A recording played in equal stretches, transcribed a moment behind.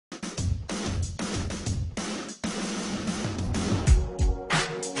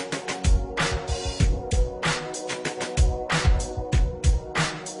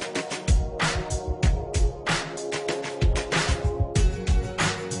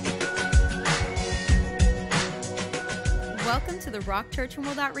Welcome to the Rock Church and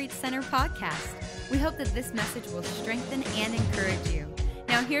World Outreach Center podcast. We hope that this message will strengthen and encourage you.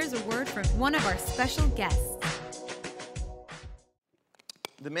 Now here's a word from one of our special guests.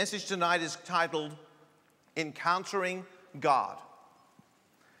 The message tonight is titled, Encountering God.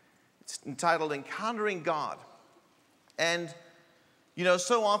 It's entitled, Encountering God. And, you know,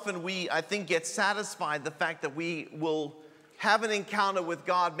 so often we, I think, get satisfied the fact that we will have an encounter with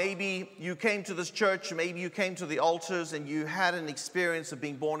God. Maybe you came to this church, maybe you came to the altars and you had an experience of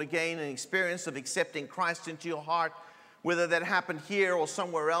being born again, an experience of accepting Christ into your heart, whether that happened here or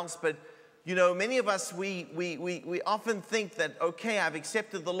somewhere else. But, you know, many of us, we often think that, okay, I've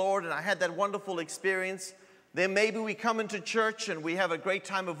accepted the Lord and I had that wonderful experience. Then maybe we come into church and we have a great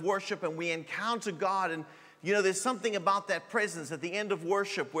time of worship and we encounter God. And, you know, there's something about that presence at the end of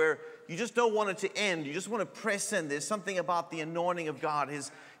worship where you just don't want it to end. You just want to press in. There's something about the anointing of God.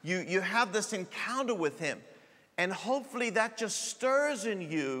 You have this encounter with Him. And hopefully that just stirs in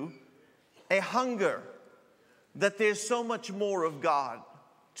you a hunger that there's so much more of God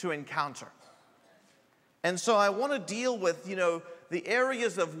to encounter. And so I want to deal with, you know, the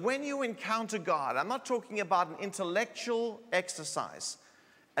areas of when you encounter God. I'm not talking about an intellectual exercise,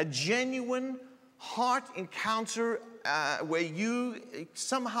 a genuine heart encounter where you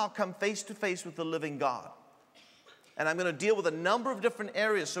somehow come face to face with the living God. And I'm going to deal with a number of different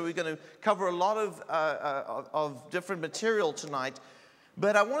areas, so we're going to cover a lot of different material tonight.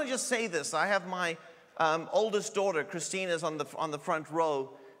 But I want to just say this. I have my oldest daughter, Christina's on the front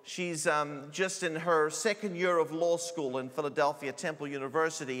row. She's just in her second year of law school in Philadelphia, Temple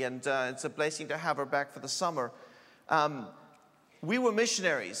University, and it's a blessing to have her back for the summer. We were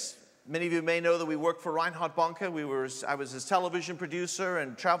missionaries. Many of you may know that we worked for Reinhard Bonnke. I was his television producer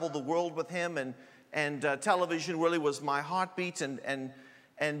and traveled the world with him, and television really was my heartbeat. And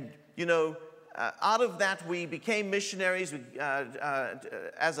you know, out of that we became missionaries.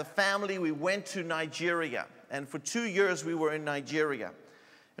 As a family, we went to Nigeria, and for 2 years we were in Nigeria.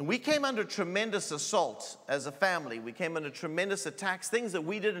 And we came under tremendous assault as a family. We came under tremendous attacks, things that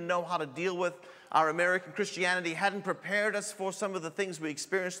we didn't know how to deal with. Our American Christianity hadn't prepared us for some of the things we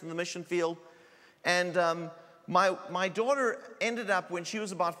experienced in the mission field. And my daughter ended up, when she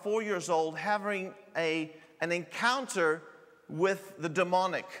was about 4 years old, having an encounter with the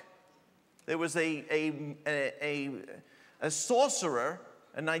demonic. There was a sorcerer,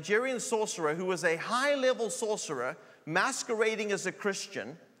 a Nigerian sorcerer, who was a high-level sorcerer masquerading as a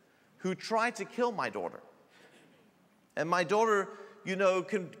Christian, who tried to kill my daughter. And my daughter, you know,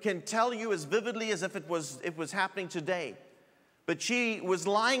 can tell you as vividly as if it was happening today. But she was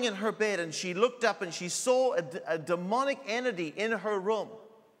lying in her bed and she looked up and she saw a demonic entity in her room.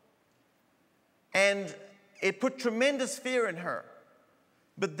 And it put tremendous fear in her.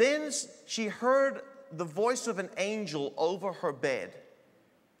 But then she heard the voice of an angel over her bed.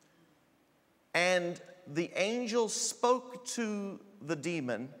 And the angel spoke to the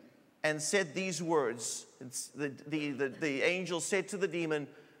demon and said these words. The angel said to the demon,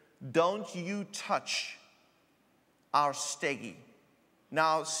 "Don't you touch our Steggy."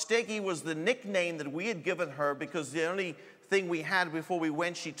 Now, Steggy was the nickname that we had given her because the only thing we had before we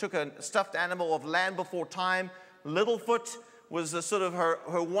went, she took a stuffed animal of Land Before Time. Littlefoot was the sort of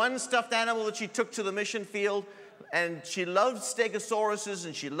her one stuffed animal that she took to the mission field. And she loved stegosauruses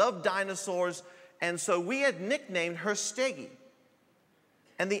and she loved dinosaurs. And so we had nicknamed her Steggy.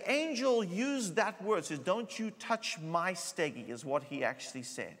 And the angel used that word, says, "Don't you touch my Steggy," is what he actually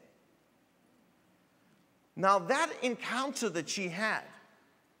said. Now that encounter that she had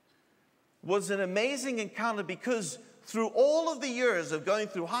was an amazing encounter because through all of the years of going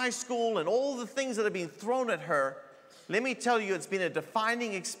through high school and all the things that have been thrown at her, let me tell you, it's been a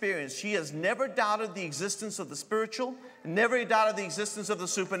defining experience. She has never doubted the existence of the spiritual, never doubted the existence of the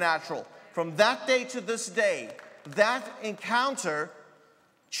supernatural. From that day to this day, that encounter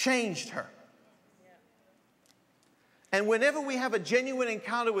changed her. And whenever we have a genuine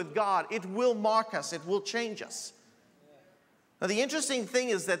encounter with God, it will mark us. It will change us. Now, the interesting thing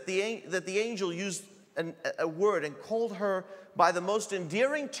is that the angel used a word and called her by the most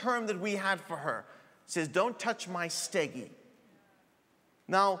endearing term that we had for her. It says, "Don't touch my Steggy."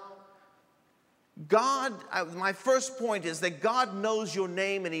 Now, God, my first point is that God knows your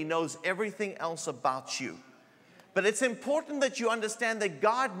name and He knows everything else about you. But it's important that you understand that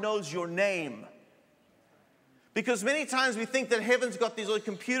God knows your name. Because many times we think that heaven's got these little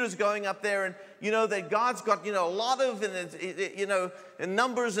computers going up there and, you know, that God's got, you know, a lot of, you know,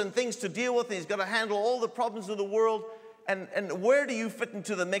 numbers and things to deal with, and He's got to handle all the problems of the world. And where do you fit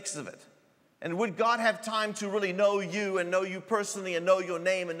into the mix of it? And would God have time to really know you and know you personally and know your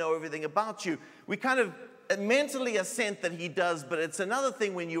name and know everything about you? We kind of mentally assent that he does, but it's another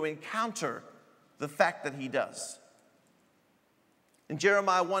thing when you encounter the fact that he does. In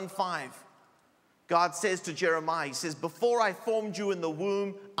Jeremiah 1:5, God says to Jeremiah, he says, before I formed you in the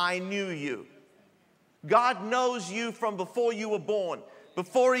womb, I knew you. God knows you from before you were born.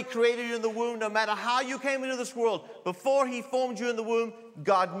 Before he created you in the womb, no matter how you came into this world, before he formed you in the womb,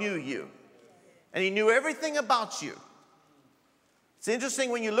 God knew you. And he knew everything about you. It's interesting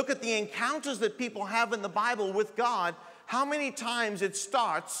when you look at the encounters that people have in the Bible with God, how many times it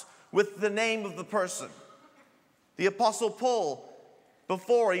starts with the name of the person. The Apostle Paul,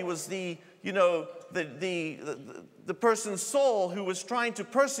 before he was the person Saul who was trying to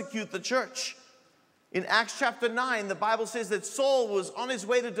persecute the church. In Acts chapter 9, the Bible says that Saul was on his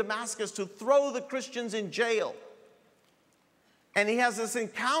way to Damascus to throw the Christians in jail. And he has this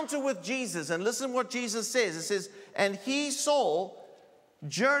encounter with Jesus. And listen what Jesus says. It says, and he, Saul,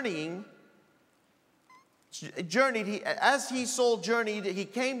 journeyed, he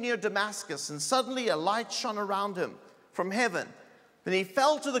came near Damascus, and suddenly a light shone around him from heaven. Then he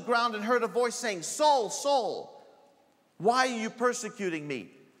fell to the ground and heard a voice saying, Saul, Saul, why are you persecuting me?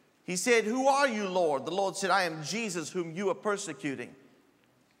 He said, who are you, Lord? The Lord said, I am Jesus whom you are persecuting.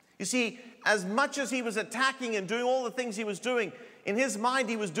 You see, as much as he was attacking and doing all the things he was doing, in his mind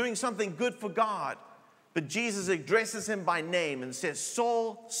he was doing something good for God. But Jesus addresses him by name and says,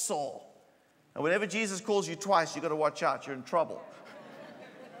 Saul, Saul. And whenever Jesus calls you twice, you've got to watch out. You're in trouble.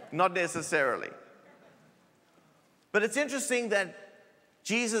 Not necessarily. But it's interesting that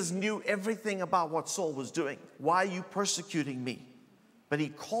Jesus knew everything about what Saul was doing. Why are you persecuting me? But he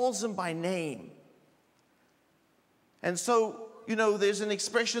calls him by name. And so, there's an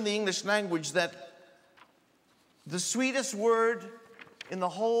expression in the English language that the sweetest word in the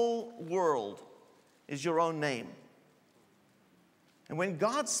whole world is your own name. And when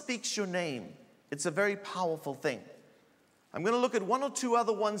God speaks your name, it's a very powerful thing. I'm going to look at one or two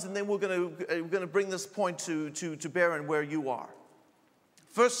other ones, and then we're going to bring this point to Berin where you are.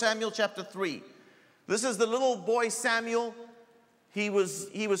 1 Samuel chapter 3. This is the little boy Samuel. He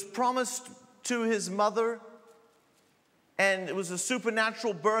was promised to his mother, and it was a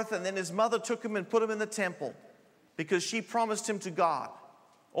supernatural birth, and then his mother took him and put him in the temple because she promised him to God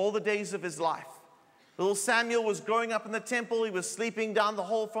all the days of his life. Little Samuel was growing up in the temple. He was sleeping down the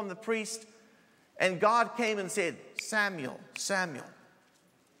hall from the priest, and God came and said, Samuel, Samuel.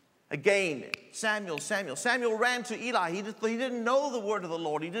 Again, Samuel, Samuel. Samuel ran to Eli. He didn't know the word of the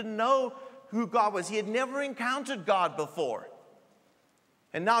Lord. He didn't know who God was. He had never encountered God before.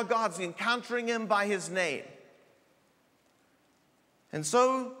 And now God's encountering him by his name. And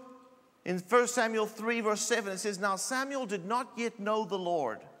so, in 1 Samuel 3, verse 7, it says, now Samuel did not yet know the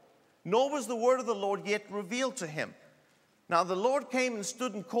Lord, nor was the word of the Lord yet revealed to him. Now the Lord came and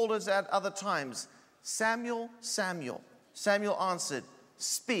stood and called us at other times, Samuel, Samuel. Samuel answered,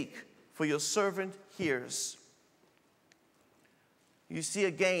 speak, for your servant hears. You see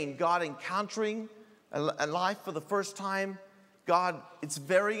again, God encountering a life for the first time. God, it's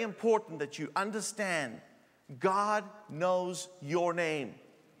very important that you understand God knows your name.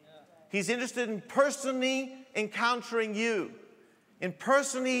 He's interested in personally encountering you, in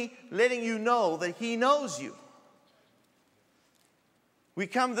personally letting you know that he knows you.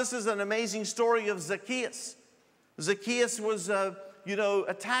 This is an amazing story of Zacchaeus. Zacchaeus was a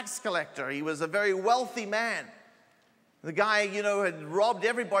tax collector. He was a very wealthy man. The guy, had robbed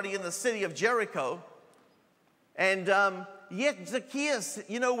everybody in the city of Jericho. And yet Zacchaeus,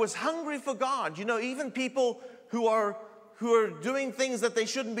 was hungry for God. Even people who are doing things that they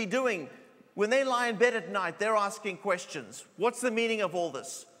shouldn't be doing, when they lie in bed at night, they're asking questions. What's the meaning of all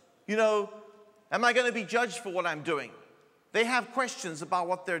this? Am I going to be judged for what I'm doing? They have questions about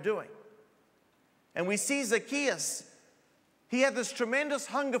what they're doing. And we see Zacchaeus, he had this tremendous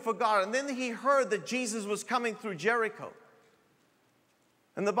hunger for God, and then he heard that Jesus was coming through Jericho.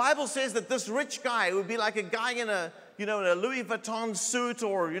 And the Bible says that this rich guy would be like a guy in a Louis Vuitton suit,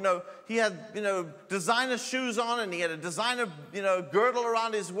 or, he had, designer shoes on, and he had a designer, girdle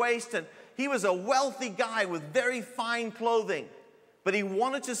around his waist, and he was a wealthy guy with very fine clothing. But he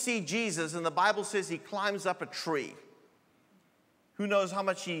wanted to see Jesus, and the Bible says he climbs up a tree. Who knows how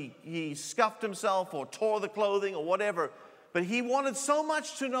much he scuffed himself or tore the clothing or whatever. But he wanted so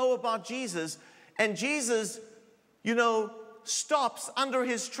much to know about Jesus, and Jesus, stops under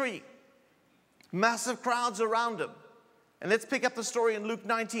his tree. Massive crowds around him. And let's pick up the story in Luke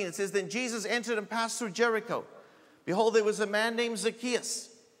 19. It says, then Jesus entered and passed through Jericho. Behold, there was a man named Zacchaeus,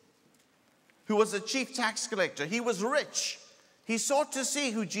 who was a chief tax collector. He was rich. He sought to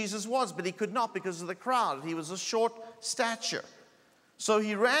see who Jesus was, but he could not because of the crowd. He was of short stature. So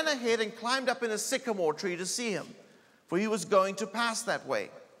he ran ahead and climbed up in a sycamore tree to see him, for he was going to pass that way.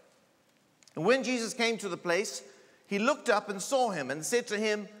 And when Jesus came to the place, he looked up and saw him and said to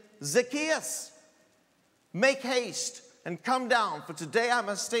him, Zacchaeus, make haste and come down, for today I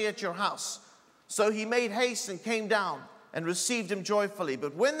must stay at your house. So he made haste and came down and received him joyfully.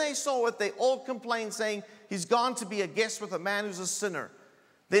 But when they saw it, they all complained, saying, he's gone to be a guest with a man who's a sinner.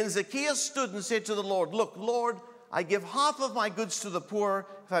 Then Zacchaeus stood and said to the Lord, look, Lord, I give half of my goods to the poor.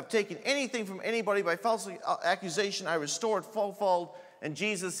 If I've taken anything from anybody by false accusation, I restore it fourfold. And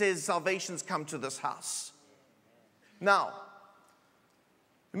Jesus says, salvation's come to this house. Now,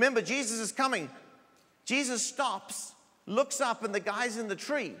 remember, Jesus is coming. Jesus stops, looks up, and the guy's in the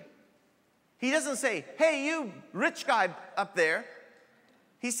tree. He doesn't say, hey, you rich guy up there.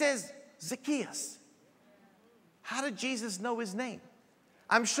 He says, Zacchaeus. How did Jesus know his name?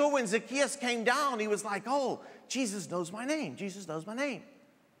 I'm sure when Zacchaeus came down, he was like, oh, Jesus knows my name. Jesus knows my name.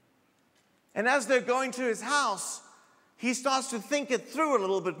 And as they're going to his house, he starts to think it through a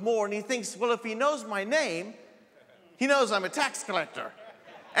little bit more. And he thinks, well, if he knows my name, he knows I'm a tax collector.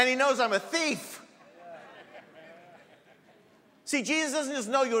 And he knows I'm a thief. See, Jesus doesn't just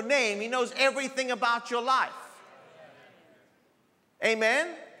know your name. He knows everything about your life. Amen?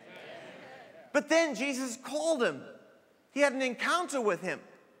 But then Jesus called him. He had an encounter with him.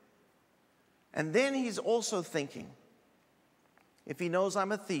 And then he's also thinking, if he knows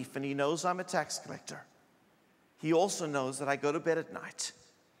I'm a thief and he knows I'm a tax collector, he also knows that I go to bed at night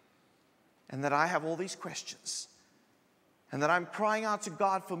and that I have all these questions and that I'm crying out to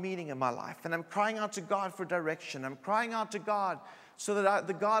God for meaning in my life, and I'm crying out to God for direction. I'm crying out to God so that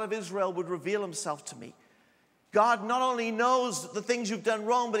the God of Israel would reveal himself to me. God not only knows the things you've done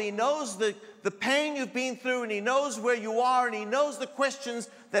wrong, but he knows the pain you've been through, and he knows where you are, and he knows the questions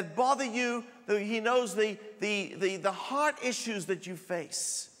that bother you. He knows the heart issues that you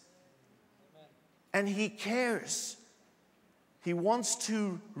face. And he cares. He wants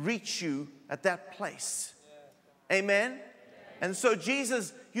to reach you at that place. Amen? And so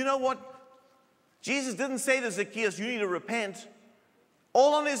Jesus, you know what? Jesus didn't say to Zacchaeus, you need to repent.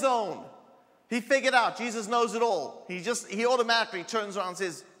 All on his own. He figured out Jesus knows it all. He automatically turns around and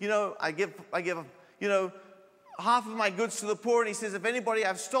says, I give half of my goods to the poor. And he says, if anybody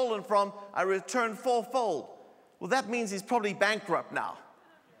I've stolen from, I return fourfold. Well, that means he's probably bankrupt now.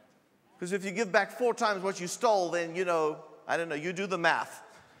 Because if you give back 4 times what you stole, then, I don't know, you do the math.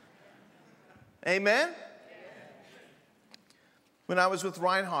 Amen? When I was with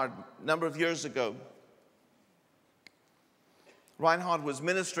Reinhard a number of years ago, Reinhard was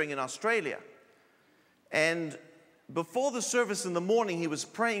ministering in Australia. And before the service in the morning, he was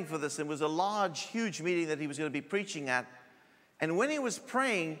praying for this. It was a large, huge meeting that he was going to be preaching at. And when he was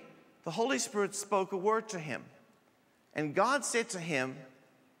praying, the Holy Spirit spoke a word to him. And God said to him,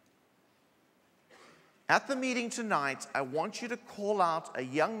 at the meeting tonight, I want you to call out a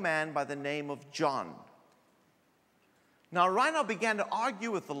young man by the name of John. Now, Reinhard began to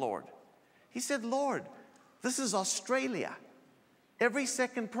argue with the Lord. He said, Lord, this is Australia. Every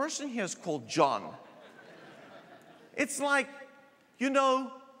second person here is called John. It's like,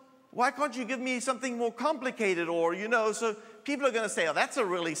 why can't you give me something more complicated? Or, so people are going to say, oh, that's a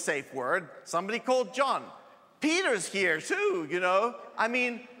really safe word. Somebody called John. Peter's here too,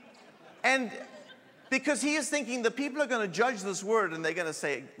 and because he is thinking the people are going to judge this word and they're going to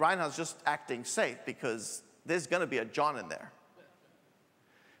say, Reinhard's just acting safe because there's going to be a John in there.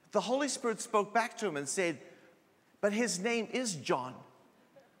 The Holy Spirit spoke back to him and said, but his name is John.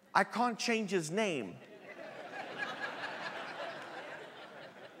 I can't change his name.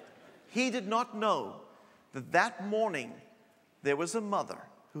 He did not know that that morning there was a mother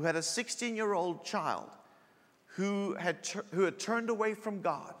who had a 16-year-old child who had turned away from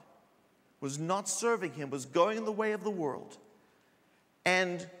God, was not serving him, was going in the way of the world.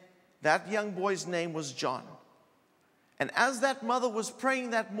 And that young boy's name was John. And as that mother was praying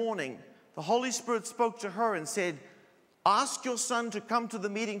that morning, the Holy Spirit spoke to her and said, ask your son to come to the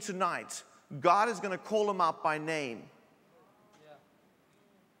meeting tonight. God is going to call him out by name.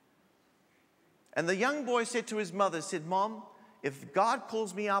 And the young boy said to his mother, Mom, if God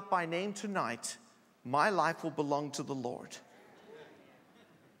calls me out by name tonight, my life will belong to the Lord.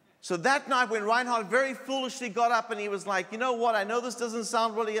 So that night when Reinhard very foolishly got up and he was like, you know what, I know this doesn't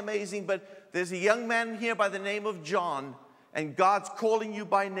sound really amazing, but there's a young man here by the name of John, and God's calling you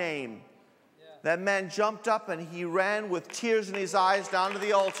by name. That man jumped up and he ran with tears in his eyes down to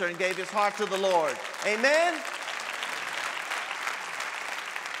the altar and gave his heart to the Lord. Amen?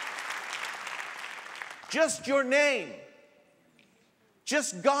 Just your name.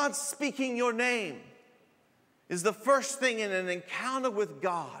 Just God speaking your name is the first thing in an encounter with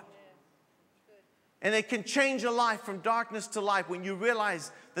God. And it can change a life from darkness to light when you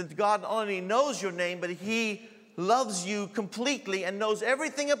realize that God not only knows your name, but He loves you completely and knows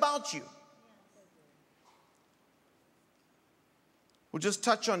everything about you. We'll just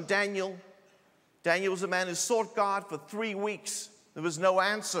touch on Daniel. Daniel was a man who sought God for 3 weeks. There was no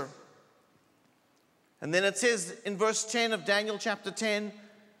answer. And then it says in verse 10 of Daniel chapter 10,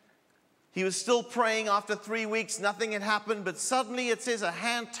 he was still praying after 3 weeks. Nothing had happened, but suddenly it says a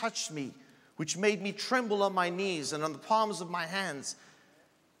hand touched me, which made me tremble on my knees and on the palms of my hands.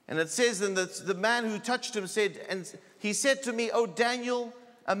 And it says, and the man who touched him said, and he said to me, "O Daniel,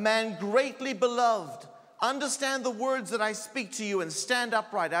 a man greatly beloved, understand the words that I speak to you and stand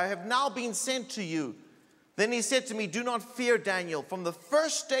upright. I have now been sent to you." Then he said to me, "Do not fear, Daniel. From the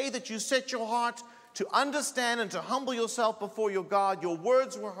first day that you set your heart to understand and to humble yourself before your God, your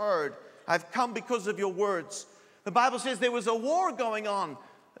words were heard. I've come because of your words." The Bible says there was a war going on.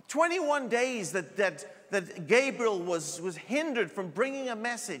 21 days that Gabriel was hindered from bringing a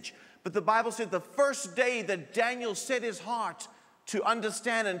message. But the Bible said the first day that Daniel set his heart to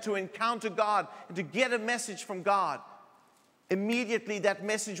understand and to encounter God and to get a message from God, immediately that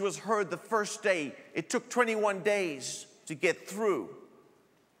message was heard the first day. It took 21 days to get through.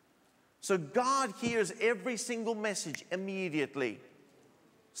 So God hears every single message immediately.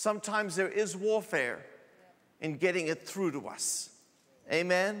 Sometimes there is warfare in getting it through to us.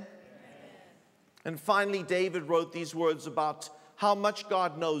 Amen? And finally, David wrote these words about how much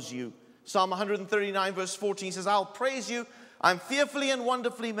God knows you. Psalm 139 verse 14 says, "I'll praise you. I'm fearfully and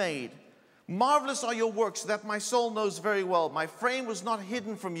wonderfully made. Marvelous are your works that my soul knows very well. My frame was not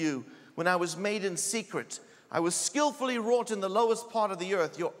hidden from you when I was made in secret. I was skillfully wrought in the lowest part of the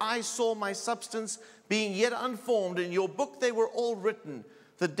earth. Your eyes saw my substance being yet unformed. In your book they were all written.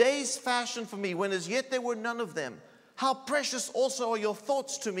 The days fashioned for me, when as yet there were none of them. How precious also are your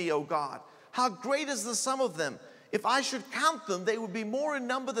thoughts to me, O God. How great is the sum of them. If I should count them, they would be more in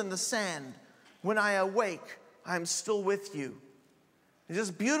number than the sand. When I awake, I am still with you." It's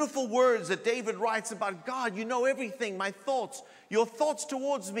just beautiful words that David writes about God. You know everything, my thoughts, your thoughts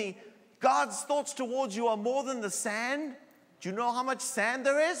towards me. God's thoughts towards you are more than the sand. Do you know how much sand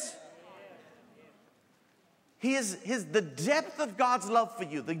there is? The depth of God's love for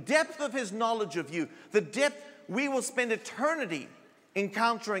you, the depth of His knowledge of you, the depth, we will spend eternity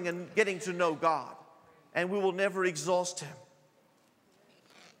encountering and getting to know God, and we will never exhaust Him.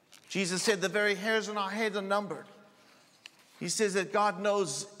 Jesus said the very hairs on our head are numbered. He says that God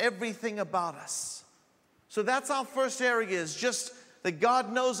knows everything about us. So that's our first area, is just that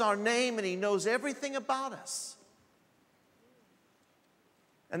God knows our name and He knows everything about us.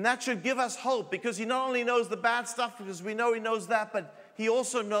 And that should give us hope, because He not only knows the bad stuff, because we know He knows that, but He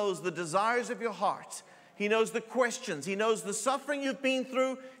also knows the desires of your heart. He knows the questions. He knows the suffering you've been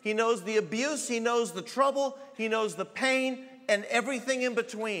through. He knows the abuse. He knows the trouble. He knows the pain and everything in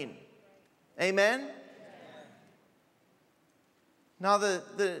between. Amen? Now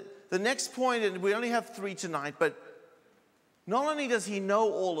the next point, and we only have 3 tonight, but not only does He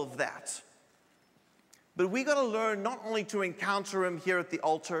know all of that, but we got to learn not only to encounter Him here at the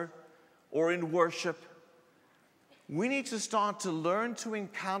altar or in worship. We need to start to learn to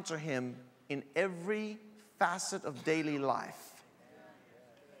encounter Him in every facet of daily life.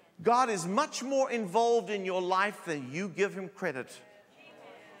 God is much more involved in your life than you give Him credit.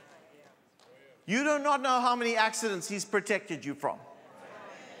 You do not know how many accidents He's protected you from.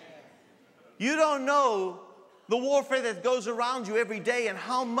 You don't know the warfare that goes around you every day and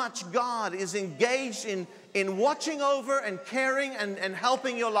how much God is engaged in watching over and caring and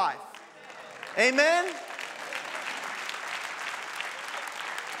helping your life. Amen?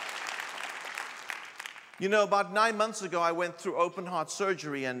 You know, about 9 months ago, I went through open heart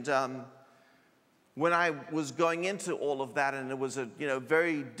surgery, and when I was going into all of that, and it was a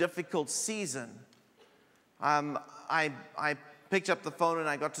very difficult season, I picked up the phone and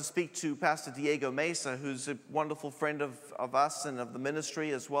I got to speak to Pastor Diego Mesa, who's a wonderful friend of us and of the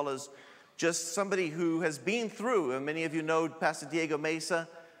ministry, as well as just somebody who has been through, and many of you know Pastor Diego Mesa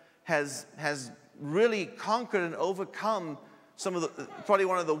has really conquered and overcome probably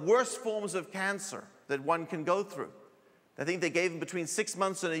one of the worst forms of cancer that one can go through. I think they gave him between 6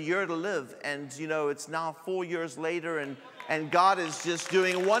 months and a year to live, and it's now 4 years later, and God is just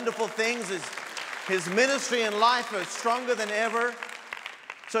doing wonderful things. His ministry and life are stronger than ever.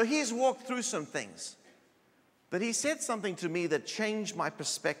 So he's walked through some things. But he said something to me that changed my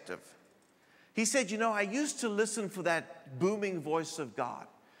perspective. He said, I used to listen for that booming voice of God.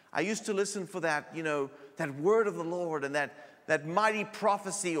 I used to listen for that, that word of the Lord and that that mighty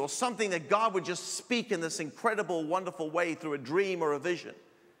prophecy or something that God would just speak in this incredible, wonderful way through a dream or a vision.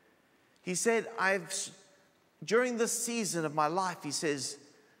 He said, during this season of my life, he says,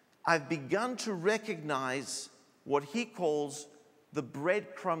 I've begun to recognize what he calls the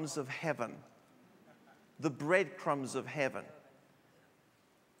breadcrumbs of heaven. The breadcrumbs of heaven.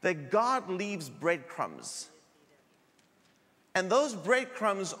 That God leaves breadcrumbs. And those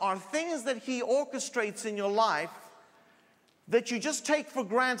breadcrumbs are things that he orchestrates in your life that you just take for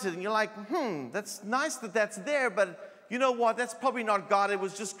granted. And you're like, that's nice that that's there, but you know what? That's probably not God. It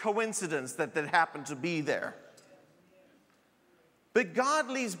was just coincidence that happened to be there. But God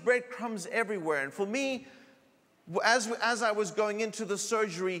leaves breadcrumbs everywhere. And for me, as I was going into the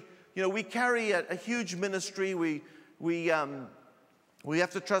surgery, you know, we carry a huge ministry. We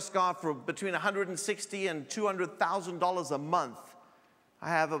have to trust God for between $160,000 and $200,000 a month. I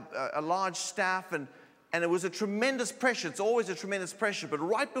have a large staff, and it was a tremendous pressure. It's always a tremendous pressure. But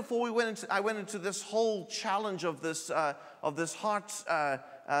right before I went into this whole challenge of this heart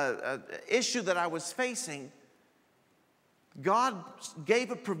issue that I was facing, God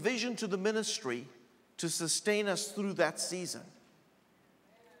gave a provision to the ministry to sustain us through that season.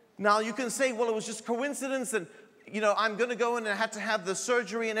 Now you can say, well, it was just coincidence, and you know, I'm going to go in and I had to have the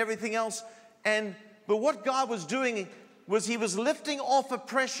surgery and everything else. But what God was doing was he was lifting off a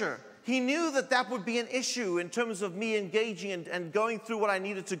pressure. He knew that would be an issue in terms of me engaging and going through what I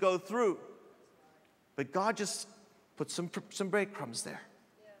needed to go through. But God just put some breadcrumbs there.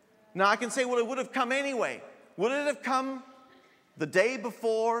 Now I can say, well, it would have come anyway. Would it have come the day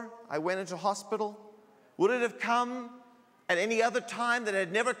before I went into hospital? Would it have come at any other time that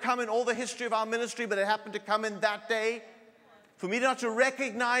had never come in all the history of our ministry, but it happened to come in that day? For me not to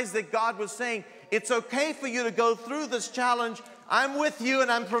recognize that God was saying, it's okay for you to go through this challenge. I'm with you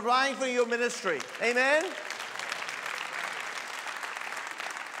and I'm providing for your ministry. Amen?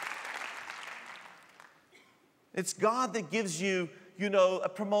 It's God that gives you, you know, a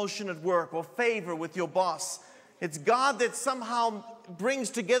promotion at work or favor with your boss. It's God that somehow brings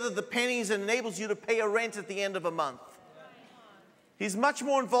together the pennies and enables you to pay a rent at the end of a month. He's much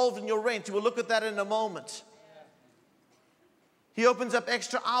more involved in your rent. We'll look at that in a moment. He opens up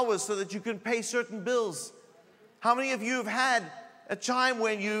extra hours so that you can pay certain bills. How many of you have had a time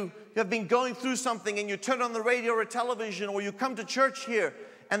when you have been going through something and you turn on the radio or television, or you come to church here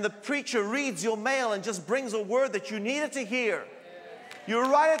and the preacher reads your mail and just brings a word that you needed to hear? You're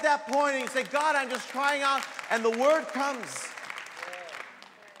right at that point and you say, God, I'm just crying out, and the word comes.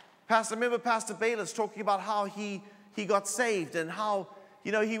 I remember Pastor Bayless talking about how he got saved and how,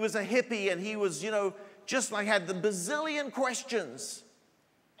 you know, he was a hippie and he was, you know, just like had the bazillion questions.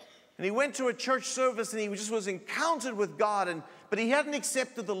 And he went to a church service and he just was encountered with God, but he hadn't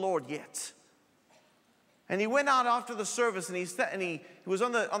accepted the Lord yet. And he went out after the service and he was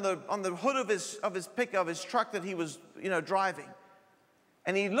on the hood of his truck that he was, you know, driving.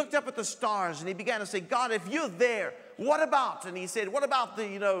 And he looked up at the stars and he began to say, God, if you're there, what about? And he said, what about the,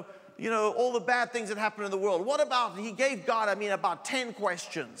 you know, all the bad things that happen in the world? What about? He gave God, about 10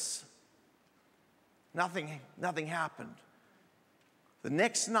 questions. Nothing happened. The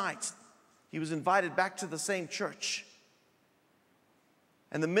next night, he was invited back to the same church.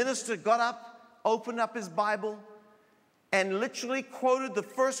 And the minister got up, opened up his Bible, and literally quoted the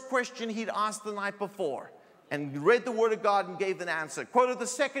first question he'd asked the night before, and read the Word of God and gave an answer. Quoted the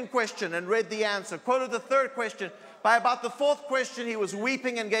second question and read the answer. Quoted the third question. By about the fourth question, he was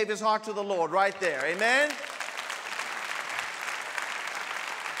weeping and gave his heart to the Lord right there. Amen?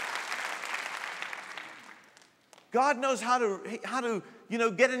 God knows how to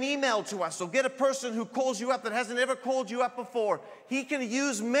get an email to us, or get a person who calls you up that hasn't ever called you up before. He can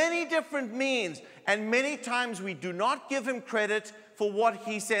use many different means, and many times we do not give him credit for what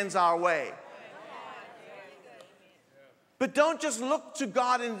he sends our way. But don't just look to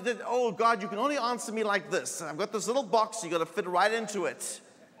God and think, oh, God, you can only answer me like this. I've got this little box, you've got to fit right into it.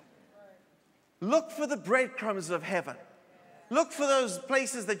 Look for the breadcrumbs of heaven. Look for those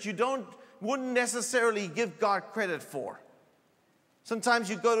places that you wouldn't necessarily give God credit for.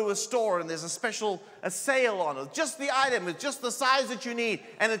 Sometimes you go to a store and there's a sale on it. Just the item is just the size that you need,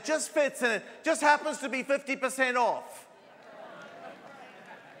 and it just fits, and it just happens to be 50% off.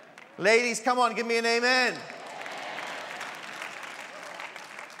 Ladies, come on, give me an amen.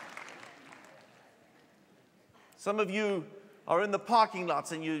 Some of you are in the parking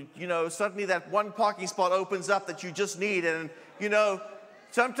lots and you know, suddenly that one parking spot opens up that you just need, and you know,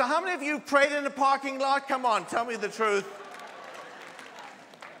 how many of you prayed in a parking lot? Come on, tell me the truth.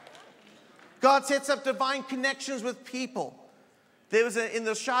 God sets up divine connections with people. There was in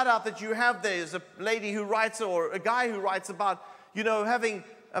the shout out that you have there's a lady who writes, or a guy who writes about, having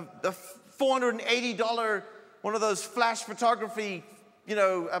a $480, one of those flash photography,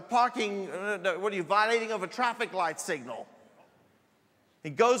 a parking, violating of a traffic light signal. He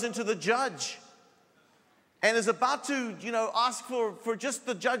goes into the judge and is about to, ask for just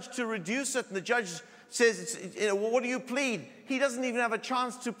the judge to reduce it. And the judge says, what do you plead? He doesn't even have a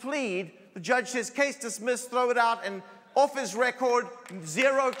chance to plead. The judge says, case dismissed, throw it out, and off his record,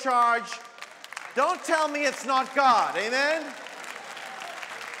 zero charge. Don't tell me it's not God. Amen?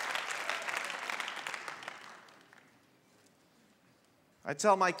 I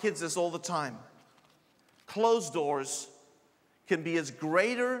tell my kids this all the time. Closed doors can be as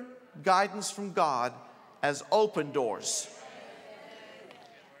greater guidance from God as open doors.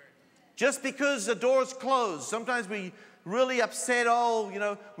 Just because the door's closed, sometimes we really upset,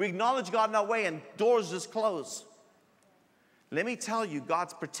 we acknowledge God in our way and doors just close. Let me tell you,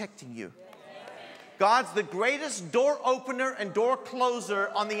 God's protecting you. God's the greatest door opener and door closer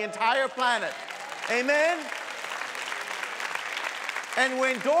on the entire planet. Amen? And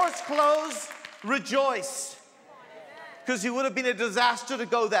when doors close, rejoice. Because it would have been a disaster to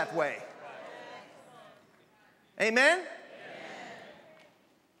go that way. Amen?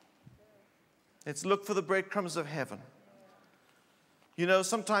 Let's look for the breadcrumbs of heaven.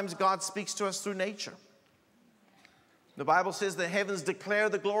 Sometimes God speaks to us through nature. The Bible says the heavens declare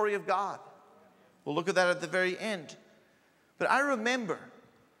the glory of God. We'll look at that at the very end. But I remember,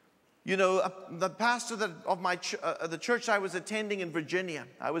 the pastor of the church I was attending in Virginia.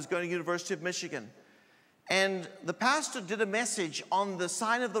 I was going to University of Michigan. And the pastor did a message on the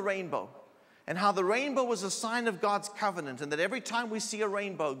sign of the rainbow, and how the rainbow was a sign of God's covenant, and that every time we see a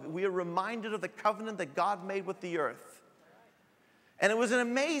rainbow, we are reminded of the covenant that God made with the earth. And it was an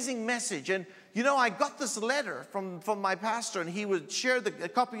amazing message. And, I got this letter from my pastor, and he would share a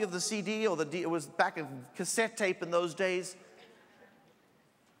copy of the CD, it was back in cassette tape in those days.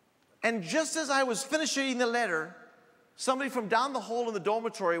 And just as I was finished reading the letter, somebody from down the hall in the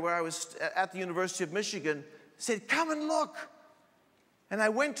dormitory where I was at the University of Michigan said, come and look. And I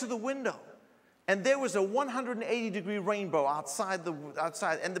went to the window, and there was a 180-degree rainbow outside.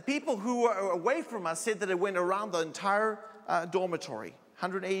 And the people who were away from us said that it went around the entire dormitory,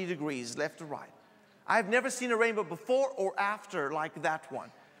 180 degrees, left to right. I've never seen a rainbow before or after like that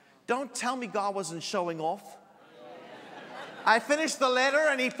one. Don't tell me God wasn't showing off. I finished the letter,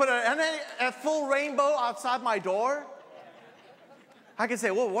 and he put a full rainbow outside my door. I can say,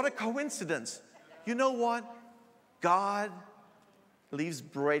 well, what a coincidence. You know what? God leaves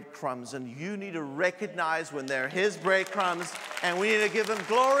breadcrumbs, and you need to recognize when they're his breadcrumbs, and we need to give him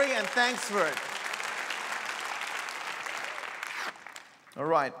glory and thanks for it. All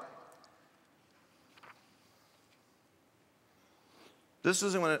right.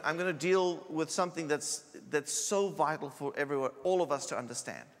 I'm going to deal with something that's so vital for everyone, all of us to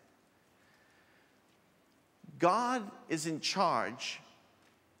understand. God is in charge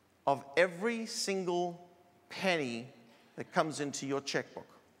of every single penny that comes into your checkbook.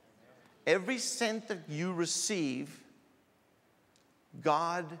 Every cent that you receive,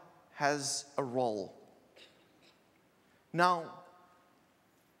 God has a role. Now,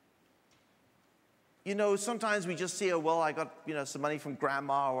 sometimes we just say, I got, some money from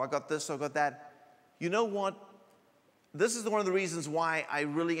grandma, or I got this, or I got that. You know what? This is one of the reasons why I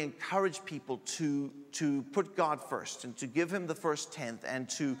really encourage people to put God first, and to give him the first tenth, and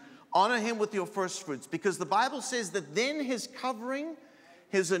to honor him with your first fruits. Because the Bible says that then his covering,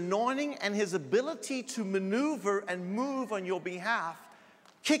 his anointing, and his ability to maneuver and move on your behalf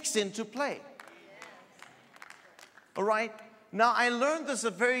kicks into play. All right? Now, I learned this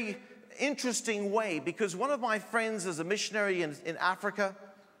a very interesting way, because one of my friends is a missionary in Africa.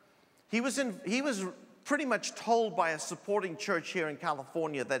 He was pretty much told by a supporting church here in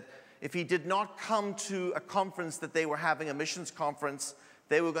California that if he did not come to a conference that they were having, a missions conference,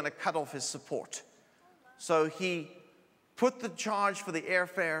 they were going to cut off his support. So he put the charge for the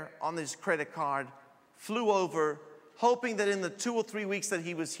airfare on his credit card, flew over, hoping that in the 2 or 3 weeks that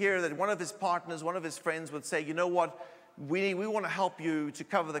he was here, that one of his partners, one of his friends would say, you know what, we want to help you to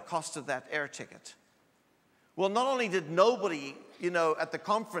cover the cost of that air ticket. Well, not only did nobody, at the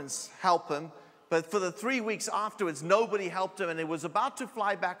conference help him, but for the 3 weeks afterwards, nobody helped him, and it was about to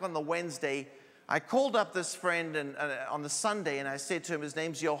fly back on the Wednesday. I called up this friend on the Sunday, and I said to him, his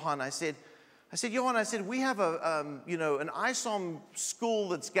name's Johan. I said, Johan, we have an ISOM school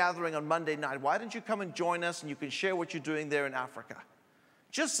that's gathering on Monday night. Why don't you come and join us, and you can share what you're doing there in Africa?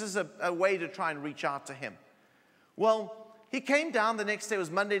 Just as a way to try and reach out to him. Well, he came down the next day. It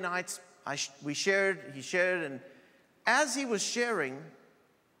was Monday night. He shared, As he was sharing,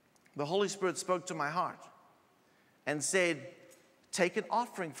 the Holy Spirit spoke to my heart and said, take an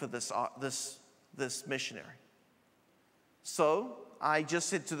offering for this missionary. So I just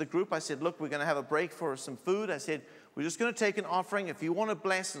said to the group, I said, look, we're going to have a break for some food. I said, we're just going to take an offering. If you want to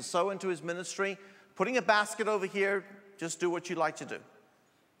bless and sow into his ministry, putting a basket over here, just do what you like to do.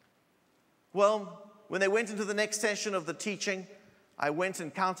 Well, when they went into the next session of the teaching, I went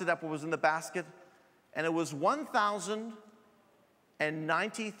and counted up what was in the basket, and it was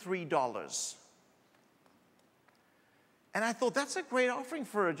 $1,093. And I thought, that's a great offering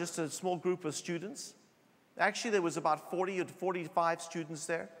for just a small group of students. Actually, there was about 40 or 45 students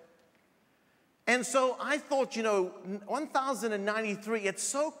there. And so I thought, 1,093, it's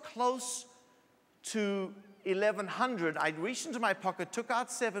so close to 1,100. I reached into my pocket, took out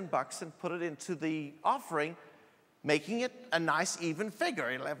 $7 and put it into the offering, making it a nice even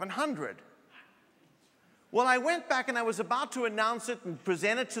figure, 1,100. Well, I went back and I was about to announce it and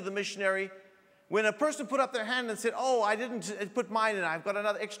present it to the missionary when a person put up their hand and said, oh, I didn't put mine in, I've got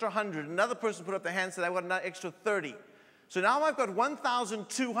another extra 100. Another person put up their hand and said, I've got another extra 30. So now I've got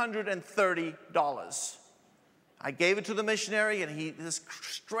 $1,230. I gave it to the missionary, and this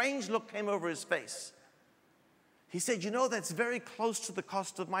strange look came over his face. He said, that's very close to the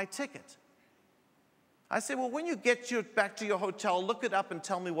cost of my ticket. I said, well, when you get back to your hotel, look it up and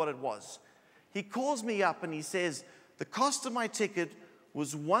tell me what it was. He calls me up and he says, the cost of my ticket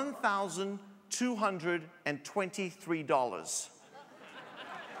was $1,223.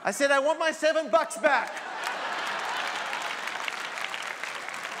 I said, I want my $7 back.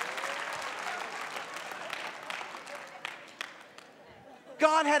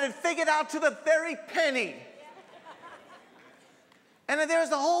 God had it figured out to the very penny. And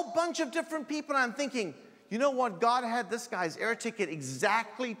there's a whole bunch of different people, and I'm thinking, you know what? God had this guy's air ticket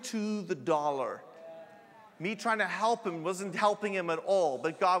exactly to the dollar. Me trying to help him wasn't helping him at all,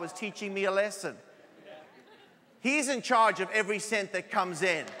 but God was teaching me a lesson. He's in charge of every cent that comes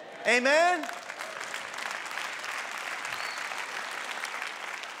in. Amen?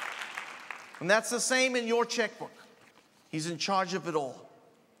 And that's the same in your checkbook. He's in charge of it all.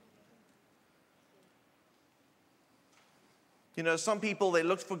 Some people, they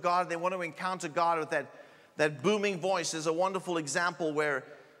look for God, they want to encounter God with that booming voice. Is a wonderful example where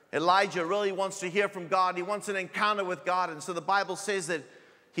Elijah really wants to hear from God. He wants an encounter with God. And so the Bible says that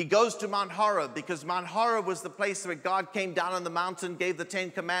he goes to Mount Horeb, because Mount Horeb was the place where God came down on the mountain, gave the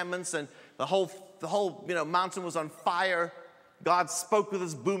 10 Commandments, and the whole mountain was on fire. God spoke with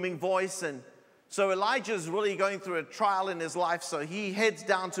his booming voice. And so Elijah is really going through a trial in his life, so he heads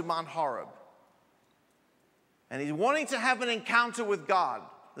down to Mount Horeb. And he's wanting to have an encounter with God.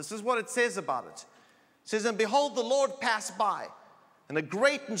 This is what it says about it. It says, and behold, the Lord passed by, and a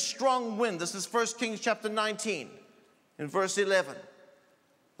great and strong wind. This is 1 Kings chapter 19, in verse 11.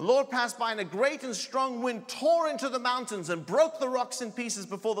 The Lord passed by, and a great and strong wind tore into the mountains and broke the rocks in pieces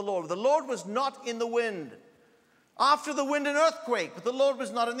before the Lord. The Lord was not in the wind. After the wind, an earthquake, but the Lord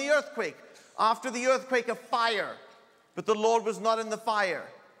was not in the earthquake. After the earthquake, a fire, but the Lord was not in the fire.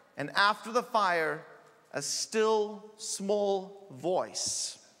 And after the fire, a still small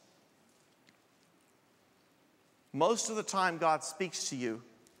voice. Most of the time God speaks to you,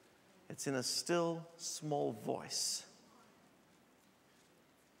 it's in a still small voice.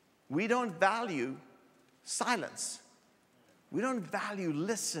 We don't value silence. We don't value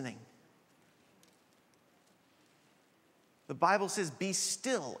listening. The Bible says, be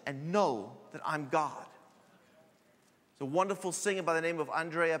still and know that I'm God. There's a wonderful singer by the name of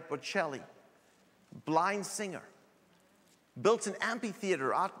Andrea Bocelli, blind singer, built an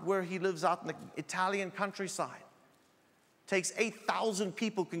amphitheater out where he lives out in the Italian countryside. Takes 8,000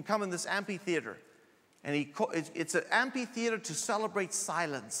 people can come in this amphitheater. And it's an amphitheater to celebrate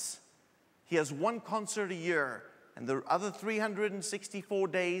silence. He has one concert a year, and the other 364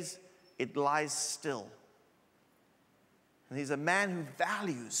 days, it lies still. And he's a man who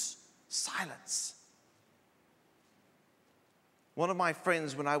values silence. One of my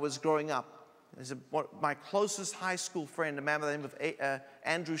friends when I was growing up, my closest high school friend, a man by the name of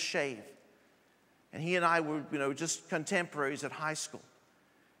Andrew Shave. And he and I were, just contemporaries at high school.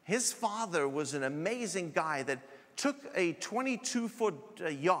 His father was an amazing guy that took a 22-foot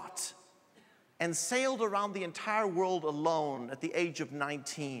yacht and sailed around the entire world alone at the age of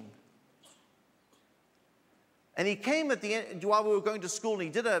 19. And he came at the end, while we were going to school, and he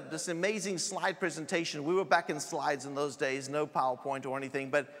did this amazing slide presentation. We were back in slides in those days, no PowerPoint or anything,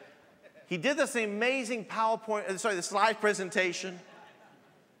 but he did this amazing the slide presentation.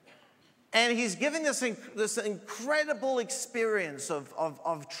 And he's giving this incredible experience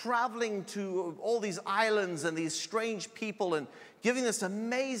of traveling to all these islands and these strange people and giving this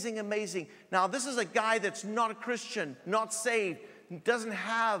amazing. Now, this is a guy that's not a Christian, not saved, doesn't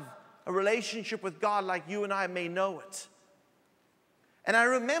have a relationship with God like you and I may know it. And I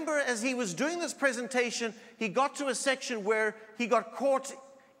remember as he was doing this presentation, he got to a section where he got caught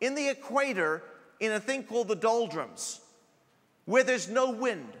in the equator in a thing called the doldrums, where there's no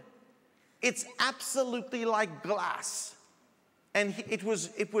wind. It's absolutely like glass. And it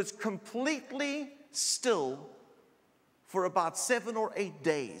was completely still for about 7 or 8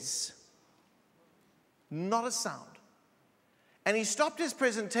 days. Not a sound. And he stopped his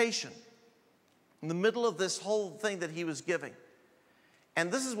presentation in the middle of this whole thing that he was giving.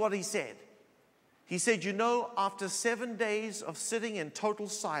 And this is what he said. He said, you know, after 7 days of sitting in total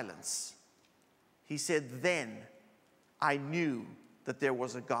silence, he said, then I knew that there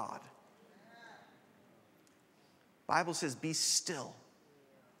was a God. The Bible says, be still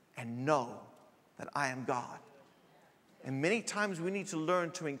and know that I am God. And many times we need to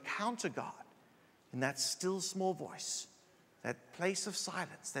learn to encounter God in that still small voice, that place of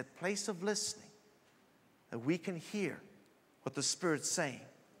silence, that place of listening, that we can hear what the Spirit's saying.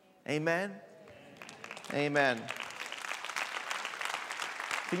 Amen? Amen.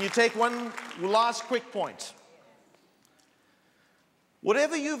 Can you take one last quick point?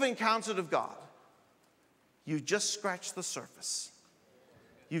 Whatever you've encountered of God, you've just scratched the surface.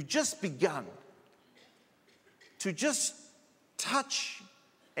 You've just begun to just touch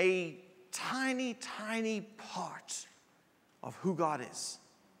a tiny part of who God is.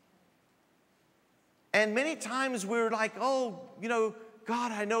 And many times we're like, oh, you know,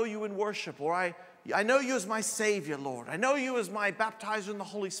 God, I know you in worship, or I know you as my Savior, Lord. I know you as my baptizer in the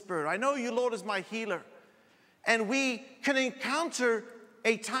Holy Spirit. I know you, Lord, as my healer. And we can encounter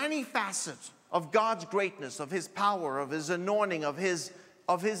a tiny facet of God's greatness, of His power, of His anointing, of His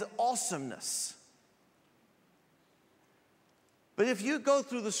awesomeness. But if you go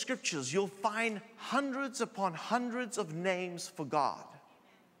through the scriptures, you'll find hundreds upon hundreds of names for God.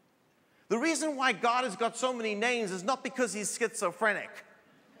 The reason why God has got so many names is not because He's schizophrenic.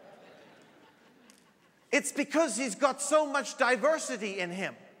 It's because He's got so much diversity in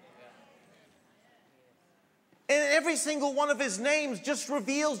Him. And every single one of His names just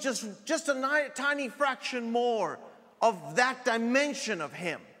reveals just a tiny fraction more of that dimension of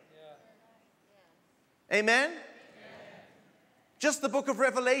Him. Amen? Just the book of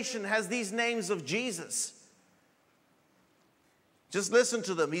Revelation has these names of Jesus. Just listen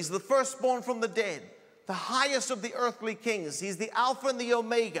to them. He's the firstborn from the dead, the highest of the earthly kings. He's the Alpha and the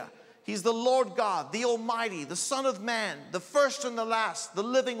Omega. He's the Lord God, the Almighty, the Son of Man, the first and the last, the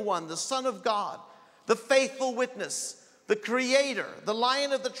living one, the Son of God, the faithful witness, the Creator, the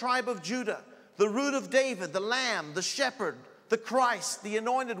Lion of the tribe of Judah, the Root of David, the Lamb, the Shepherd, the Christ, the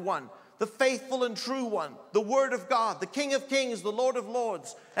Anointed One, the faithful and true one, the Word of God, the King of Kings, the Lord of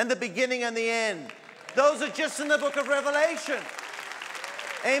Lords, and the beginning and the end. Those are just in the book of Revelation.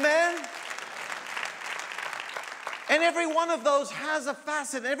 Amen? And every one of those has a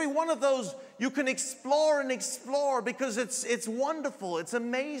facet. Every one of those you can explore and explore because it's wonderful. It's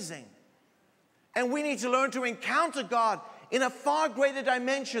amazing. And we need to learn to encounter God in a far greater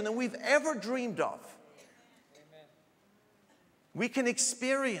dimension than we've ever dreamed of. Amen. We can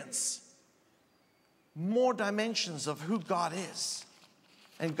experience more dimensions of who God is.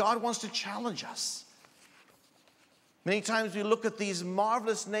 And God wants to challenge us. Many times we look at these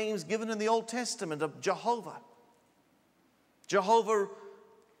marvelous names given in the Old Testament of Jehovah. Jehovah,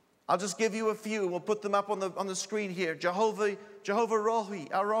 I'll just give you a few. We'll put them up on the screen here. Jehovah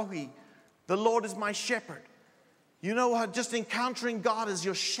Rohi, the Lord is my shepherd. You know how just encountering God as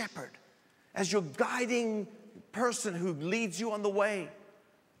your shepherd, as your guiding person who leads you on the way.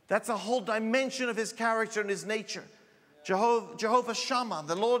 That's a whole dimension of His character and His nature. Jehovah Shammah,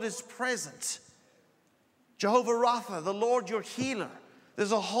 the Lord is present. Jehovah Rapha, the Lord your healer.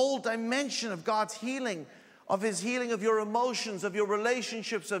 There's a whole dimension of God's healing, of His healing of your emotions, of your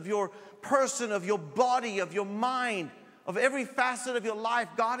relationships, of your person, of your body, of your mind, of every facet of your life.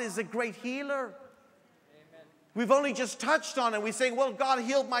 God is a great healer. Amen. We've only just touched on it. We say, well, God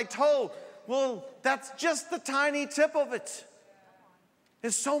healed my toe. Well, that's just the tiny tip of it.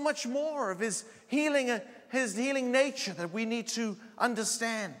 There's so much more of His healing nature that we need to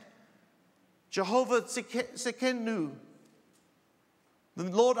understand. Jehovah Tsidkenu, the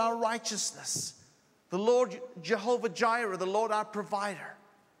Lord our righteousness, the Lord Jehovah Jireh, the Lord our provider.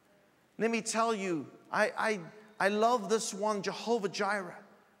 Let me tell you, I love this one, Jehovah Jireh.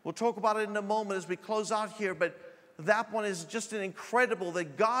 We'll talk about it in a moment as we close out here, but that one is just an incredible,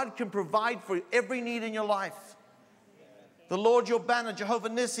 that God can provide for every need in your life. The Lord your banner, Jehovah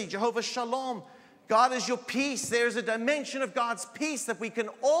Nissi, Jehovah Shalom. God is your peace. There's a dimension of God's peace that we can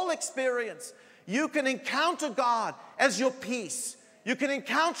all experience. You can encounter God as your peace. You can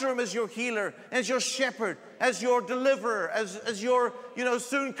encounter Him as your healer, as your shepherd, as your deliverer, as your,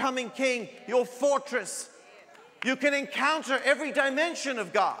 soon coming King, your fortress. You can encounter every dimension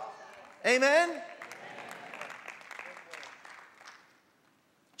of God. Amen?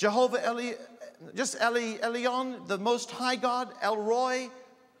 Jehovah Elion, the Most High God, El Roy,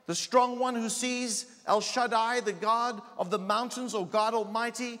 the strong one who sees, El Shaddai, the God of the mountains, O God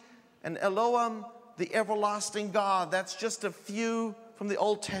Almighty, and Elohim, the everlasting God. That's just a few from the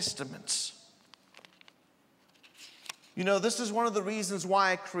Old Testament. This is one of the reasons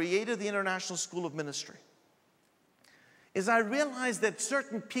why I created the International School of Ministry. Is I realized that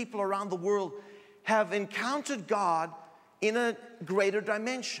certain people around the world have encountered God in a greater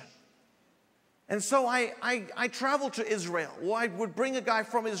dimension. And so I traveled to Israel. Well, I would bring a guy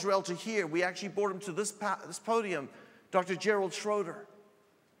from Israel to here. We actually brought him to this podium, Dr. Gerald Schroeder.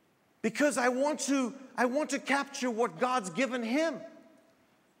 Because I want to capture what God's given him.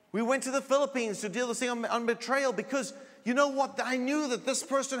 We went to the Philippines to deal with this thing on betrayal because, you know what? I knew that this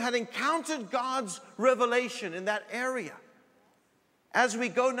person had encountered God's revelation in that area. As we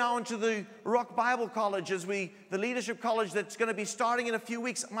go now into the Rock Bible College, the leadership college that's going to be starting in a few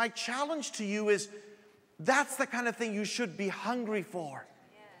weeks, my challenge to you is that's the kind of thing you should be hungry for.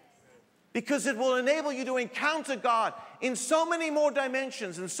 Because it will enable you to encounter God in so many more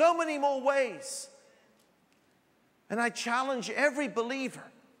dimensions, in so many more ways. And I challenge every believer.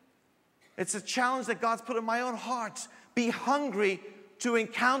 It's a challenge that God's put in my own heart. Be hungry to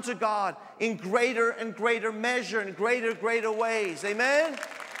encounter God in greater and greater measure, and greater ways. Amen?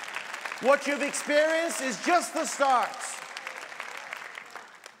 What you've experienced is just the start.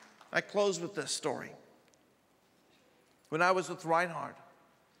 I close with this story. When I was with Reinhard,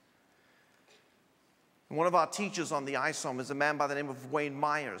 one of our teachers on the ISOM is a man by the name of Wayne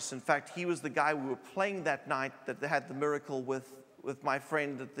Myers. In fact, he was the guy we were playing that night that they had the miracle with my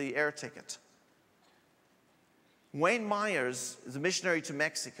friend at the air ticket. Wayne Myers is a missionary to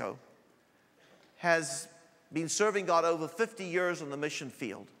Mexico, has been serving God over 50 years on the mission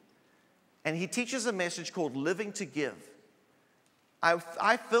field, and he teaches a message called Living to Give.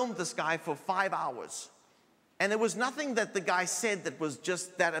 I filmed this guy for 5 hours, and there was nothing that the guy said that was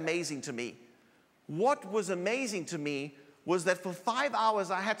just that amazing to me. What was amazing to me was that for 5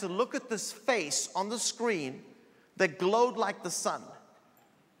 hours I had to look at this face on the screen that glowed like the sun.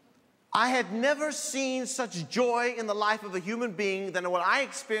 I had never seen such joy in the life of a human being than what I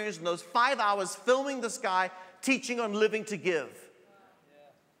experienced in those 5 hours filming this guy teaching on living to give.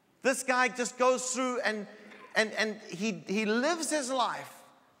 This guy just goes through and he lives his life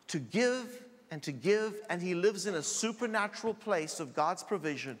to give, and he lives in a supernatural place of God's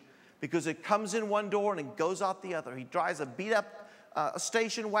provision because it comes in one door and it goes out the other. He drives a beat-up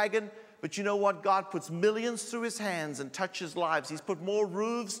station wagon, but you know what? God puts millions through his hands and touches lives. He's put more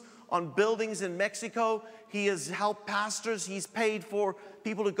roofs on buildings in Mexico. He has helped pastors. He's paid for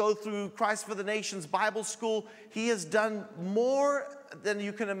people to go through Christ for the Nations Bible School. He has done more than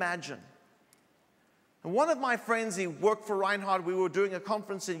you can imagine. And one of my friends, he worked for Reinhard. We were doing a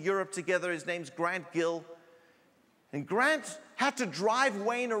conference in Europe together. His name's Grant Gill. And Grant had to drive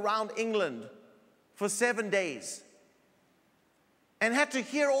Wayne around England for 7 days. And had to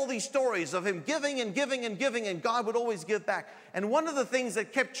hear all these stories of him giving and giving and giving, and God would always give back. And one of the things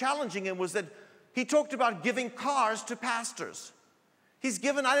that kept challenging him was that he talked about giving cars to pastors. He's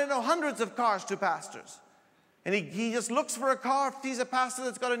given, hundreds of cars to pastors. And he just looks for a car if he's a pastor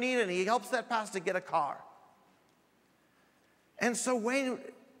that's got a need, and he helps that pastor get a car. And so Wayne,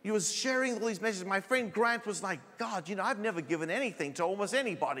 he was sharing all these messages. My friend Grant was like, God, I've never given anything to almost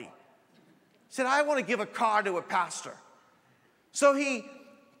anybody. He said, I want to give a car to a pastor. So he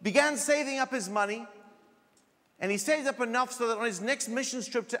began saving up his money, and he saved up enough so that on his next missions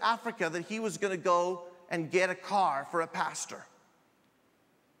trip to Africa that he was going to go and get a car for a pastor.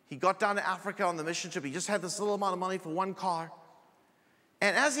 He got down to Africa on the mission trip. He just had this little amount of money for one car.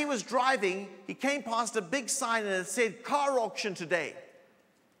 And as he was driving, he came past a big sign and it said, car auction today.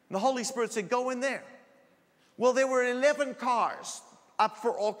 And the Holy Spirit said, go in there. Well, there were 11 cars up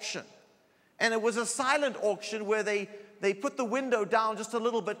for auction. And it was a silent auction where they put the window down just a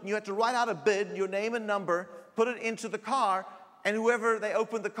little bit, and you had to write out a bid, your name and number, put it into the car, and they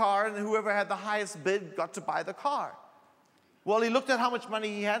opened the car, and whoever had the highest bid got to buy the car. Well, he looked at how much money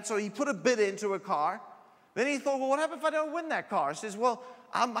he had, so he put a bid into a car. Then he thought, well, what happens if I don't win that car? He says, well,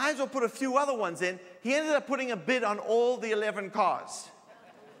 I might as well put a few other ones in. He ended up putting a bid on all the 11 cars.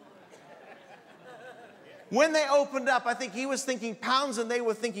 When they opened up, I think he was thinking pounds and they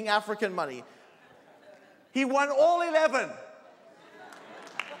were thinking African money. He won all 11.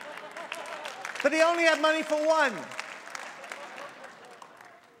 But he only had money for one.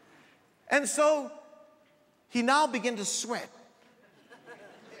 And so he now began to sweat.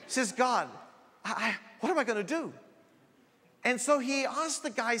 He says, God, what am I going to do? And so he asked the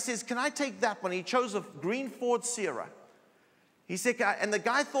guy, he says, can I take that one? He chose a green Ford Sierra. He said, and the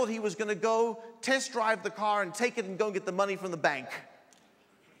guy thought he was going to go test drive the car and take it and go get the money from the bank.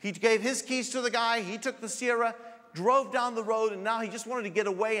 He gave his keys to the guy. He took the Sierra, drove down the road, and now he just wanted to get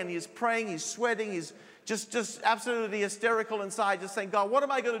away, and he's praying, he's sweating, he's just absolutely hysterical inside, just saying, God, what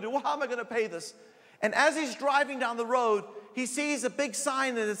am I going to do? How am I going to pay this? And as he's driving down the road, he sees a big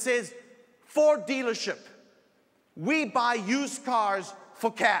sign and it says, Ford dealership. We buy used cars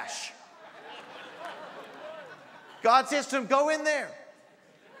for cash. God says to him, go in there.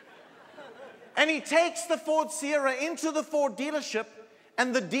 And he takes the Ford Sierra into the Ford dealership,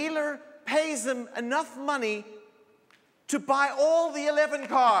 and the dealer pays him enough money to buy all the 11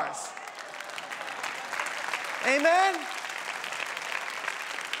 cars. Amen?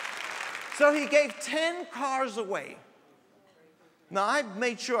 So he gave 10 cars away. Now, I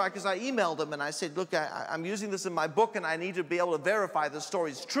made sure, because I emailed him and I said, look, I'm using this in my book and I need to be able to verify this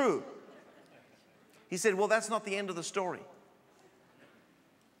story is true. He said, well, that's not the end of the story.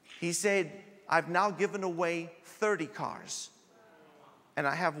 He said, I've now given away 30 cars. And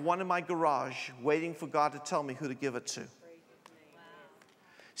I have one in my garage waiting for God to tell me who to give it to.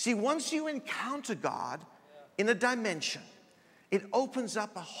 See, once you encounter God in a dimension, it opens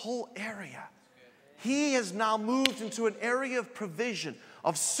up a whole area. He has now moved into an area of provision,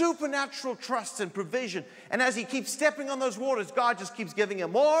 of supernatural trust and provision. And as he keeps stepping on those waters, God just keeps giving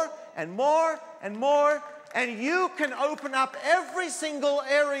him more and more and more. And you can open up every single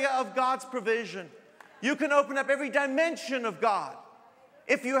area of God's provision. You can open up every dimension of God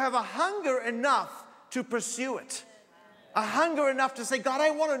if you have a hunger enough to pursue it. A hunger enough to say, God,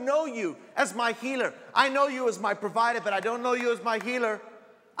 I want to know you as my healer. I know you as my provider, but I don't know you as my healer.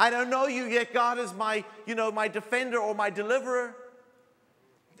 I don't know you yet, God, as my, my defender or my deliverer.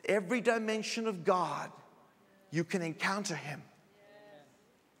 Every dimension of God, you can encounter him.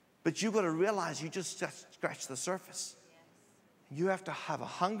 But you've got to realize you just scratched the surface. You have to have a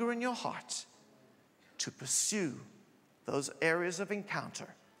hunger in your heart to pursue those areas of encounter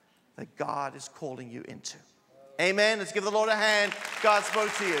that God is calling you into. Amen. Let's give the Lord a hand. God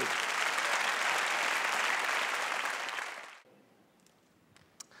spoke to you.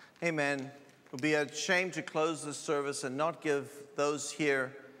 Amen. It would be a shame to close this service and not give those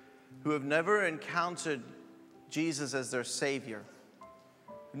here who have never encountered Jesus as their Savior,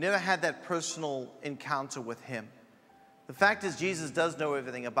 who never had that personal encounter with him. The fact is, Jesus does know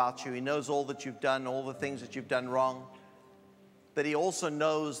everything about you. He knows all that you've done, all the things that you've done wrong. But he also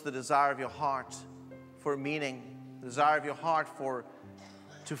knows the desire of your heart for meaning, the desire of your heart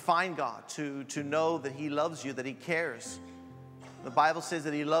to find God, to know that he loves you, that he cares. The Bible says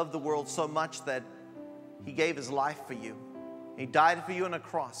that he loved the world so much that he gave his life for you. He died for you on a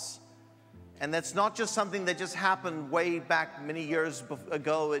cross. And that's not just something that just happened way back many years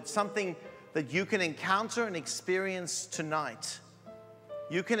ago. It's something that you can encounter and experience tonight.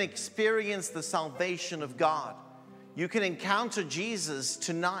 You can experience the salvation of God. You can encounter Jesus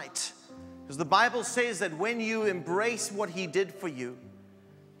tonight. Because the Bible says that when you embrace what he did for you,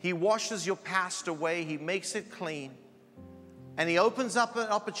 he washes your past away, he makes it clean. And he opens up an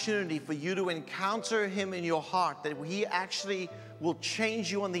opportunity for you to encounter him in your heart, that he actually will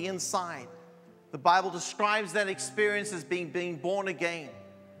change you on the inside. The Bible describes that experience as being born again.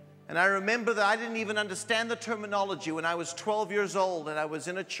 And I remember that I didn't even understand the terminology when I was 12 years old and I was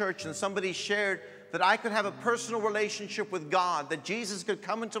in a church and somebody shared that I could have a personal relationship with God, that Jesus could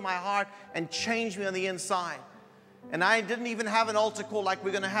come into my heart and change me on the inside. And I didn't even have an altar call like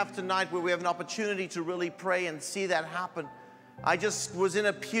we're going to have tonight, where we have an opportunity to really pray and see that happen. I just was in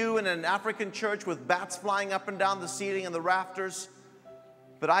a pew in an African church with bats flying up and down the ceiling and the rafters.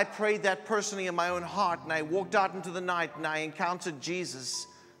 But I prayed that personally in my own heart, and I walked out into the night and I encountered Jesus.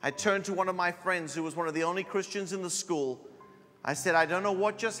 I turned to one of my friends who was one of the only Christians in the school. I said, I don't know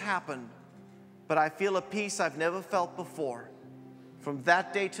what just happened, but I feel a peace I've never felt before. From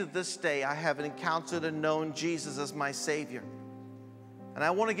that day to this day, I have encountered and known Jesus as my Savior. And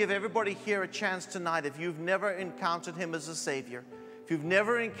I want to give everybody here a chance tonight. If you've never encountered him as a Savior, if you've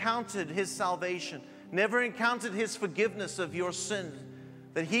never encountered his salvation, never encountered his forgiveness of your sins,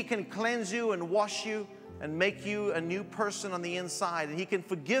 that he can cleanse you and wash you and make you a new person on the inside. And He can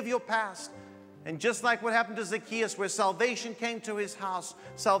forgive your past. And just like what happened to Zacchaeus, where salvation came to his house,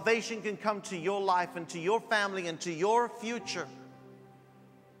 salvation can come to your life and to your family and to your future.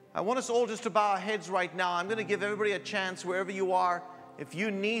 I want us all just to bow our heads right now. I'm going to give everybody a chance wherever you are. If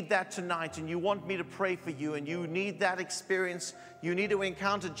you need that tonight and you want me to pray for you and you need that experience, you need to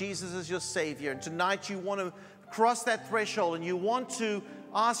encounter Jesus as your Savior. And tonight you want to cross that threshold and you want to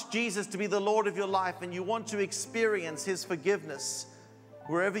ask Jesus to be the Lord of your life and you want to experience His forgiveness.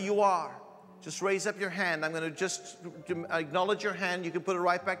 Wherever you are, just raise up your hand. I'm going to just acknowledge your hand. You can put it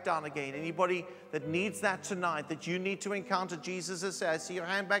right back down again. Anybody that needs that tonight, that you need to encounter Jesus, I see your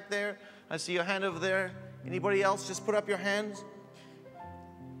hand back there. I see your hand over there. Anybody else? Just put up your hands.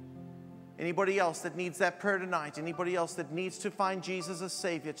 Anybody else that needs that prayer tonight? Anybody else that needs to find Jesus as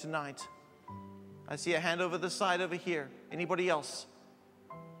Savior tonight? I see a hand over the side over here. Anybody else?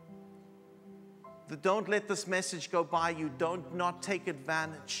 Don't let this message go by you. Don't not take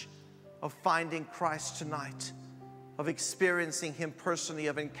advantage of finding Christ tonight, of experiencing Him personally,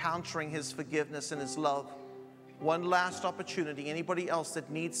 of encountering His forgiveness and His love. One last opportunity. Anybody else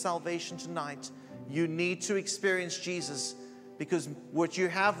that needs salvation tonight, you need to experience Jesus, because what you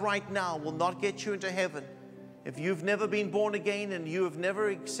have right now will not get you into heaven. If you've never been born again and you have never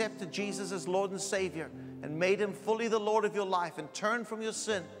accepted Jesus as Lord and Savior and made Him fully the Lord of your life and turned from your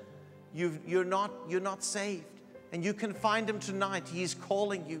sin, you're not saved. And you can find Him tonight. He's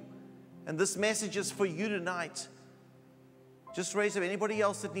calling you. And this message is for you tonight. Just raise up. Anybody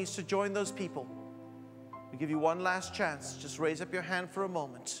else that needs to join those people? We'll give you one last chance. Just raise up your hand for a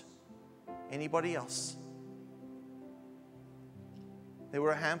moment. Anybody else? There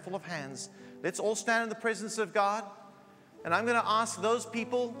were a handful of hands. Let's all stand in the presence of God. And I'm going to ask those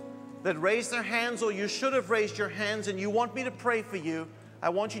people that raised their hands, or you should have raised your hands, and you want me to pray for you. I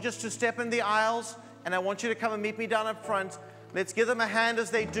want you just to step in the aisles, and I want you to come and meet me down up front. Let's give them a hand as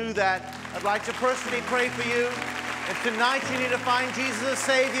they do that. I'd like to personally pray for you. If tonight you need to find Jesus as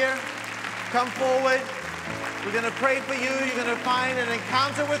Savior, come forward. We're going to pray for you. You're going to find an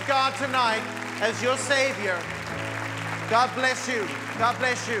encounter with God tonight as your Savior. God bless you. God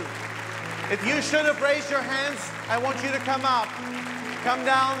bless you. If you should have raised your hands, I want you to come up. Come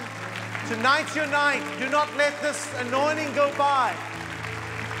down. Tonight's your night. Do not let this anointing go by.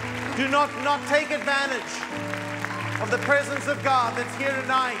 Do not take advantage of the presence of God that's here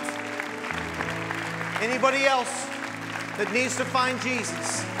tonight. Anybody else that needs to find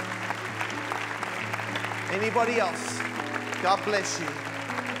Jesus? Anybody else? God bless you.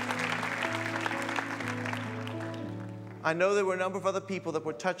 I know there were a number of other people that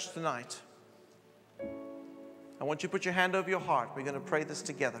were touched tonight. I want you to put your hand over your heart. We're going to pray this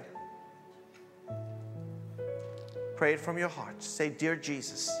together. Pray it from your heart. Say, Dear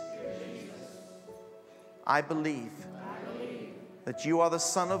Jesus, I believe that you are the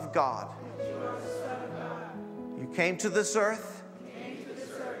Son of God. You came to this earth,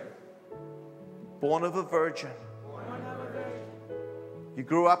 born of a virgin. You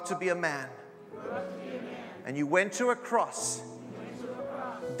grew up to be a man. And you went to a cross,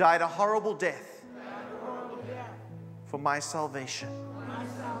 died a horrible death for my salvation.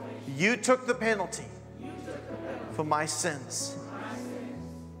 You took the penalty for my sins.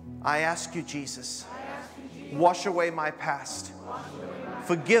 I ask you, Jesus, wash away my past.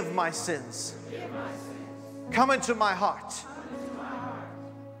 Forgive my sins. Come into my heart.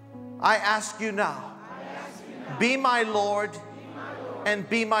 I ask you now, be my Lord and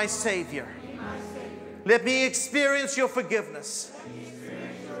be my Savior. Let me experience your forgiveness.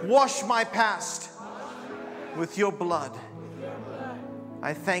 Wash my past with your blood.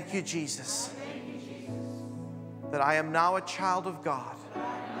 I thank you, Jesus, that I am now a child of God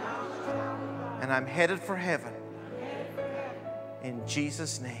and I'm headed for heaven. In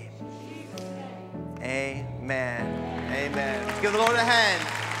Jesus' name. Amen. Amen. Let's give the Lord a hand.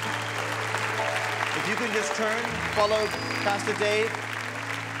 If you can just turn, follow Pastor Dave.